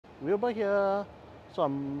Wilbur here. So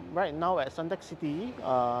I'm right now at Suntec City,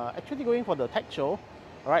 actually going for the tech show.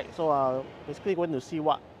 Alright, so basically going to see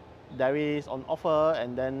what there is on offer,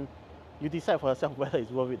 and then you decide for yourself whether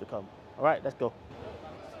it's worth it to come. Alright, let's go.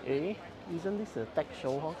 Eh, isn't this a tech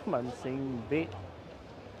show? How come I'm seeing bed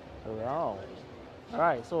around?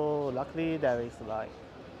 Alright, so luckily there is like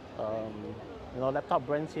laptop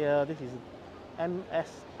brands here. This is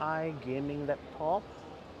MSI gaming laptop.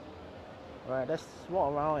 Alright, let's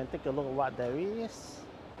walk around and take a look at what there is.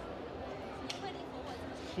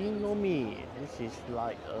 Hinomi, this is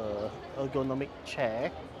like a ergonomic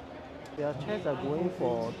chair. Their chairs are going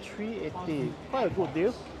for 380, quite a good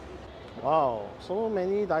deal. Wow, so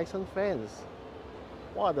many Dyson fans.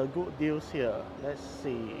 What are the good deals here? Let's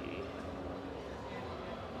see.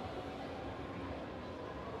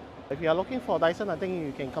 If you are looking for Dyson, I think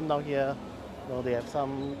you can come down here. They have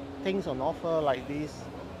some things on offer like this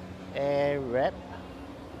air wrap.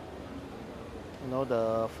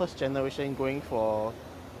 The first generation going for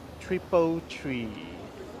 333.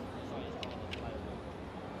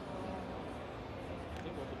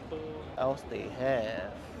 What else they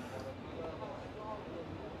have?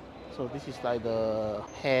 So this is like the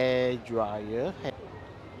hair dryer.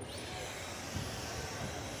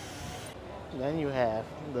 Then you have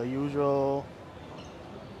the usual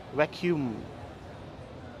vacuum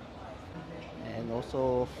and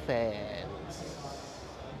also fans.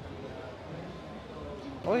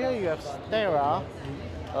 Oh yeah, you have Stera,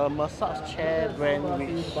 a massage chair brand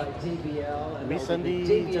which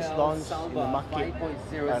recently just launched in the market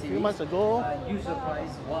a few months ago.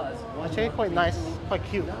 Actually quite nice, quite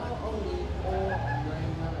cute.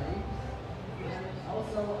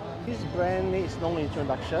 This brand needs no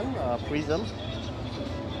introduction, Prism.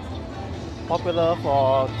 Popular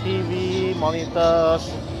for TV,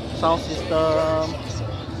 monitors, sound system.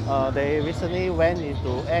 They recently went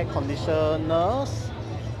into air conditioners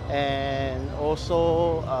and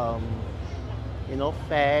also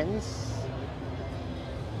fans.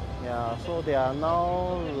 Yeah, so they are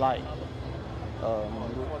now like a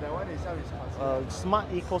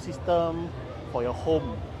smart ecosystem for your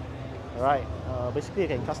home. Alright, basically you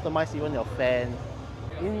can customize even your fan.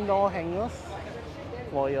 Indoor hangers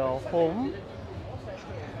for your home.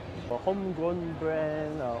 A homegrown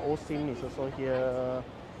brand, Osim is also here.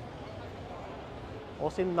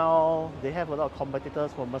 Osim now, they have a lot of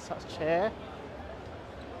competitors for massage chair.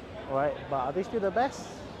 Alright, but are they still the best?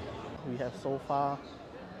 We have sofa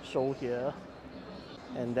show here.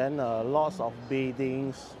 And then lots of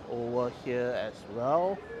beddings over here as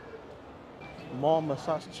well. More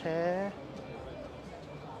massage chair.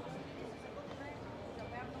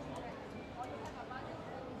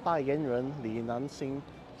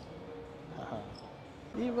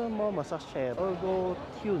 Even more massage chair. Ergo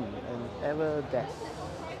Tune and Ever Desk.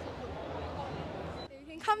 You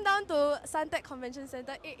can come down to Suntec Convention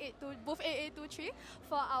Center 882, booth 8823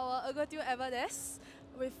 for our Ergo Tune Ever Desk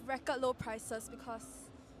with record low prices, because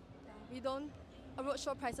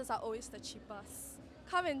roadshow prices are always the cheapest.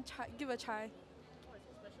 Come and give a try. What is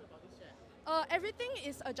so special about this chair? Everything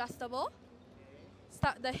is adjustable.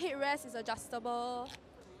 The headrest is adjustable.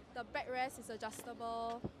 The backrest is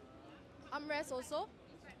adjustable. Armrest also.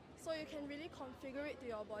 So you can really configure it to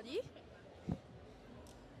your body.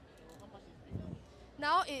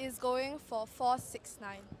 Now it is going for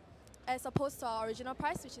 469 as opposed to our original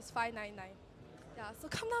price, which is 599. Yeah, so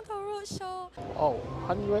come down to our roadshow. Oh,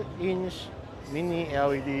 100-inch mini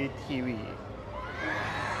LED TV.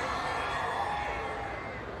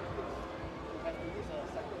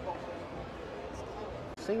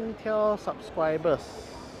 Singtel subscribers,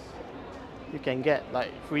 you can get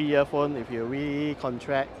like free earphone if you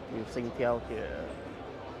recontract with Singtel here.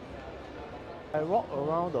 I walk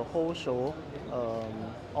around the whole show.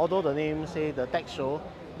 Although the name say the tech show,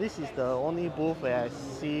 this is the only booth where I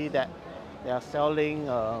see that they are selling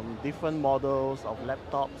different models of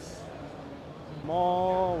laptops.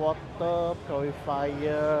 More water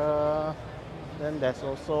purifier. Then there's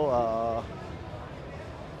also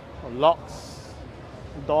locks,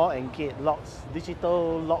 door and gate locks,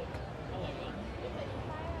 digital lock.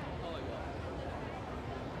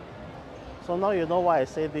 So now you know why I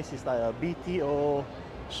say this is like a BTO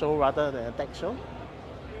show rather than a tech show.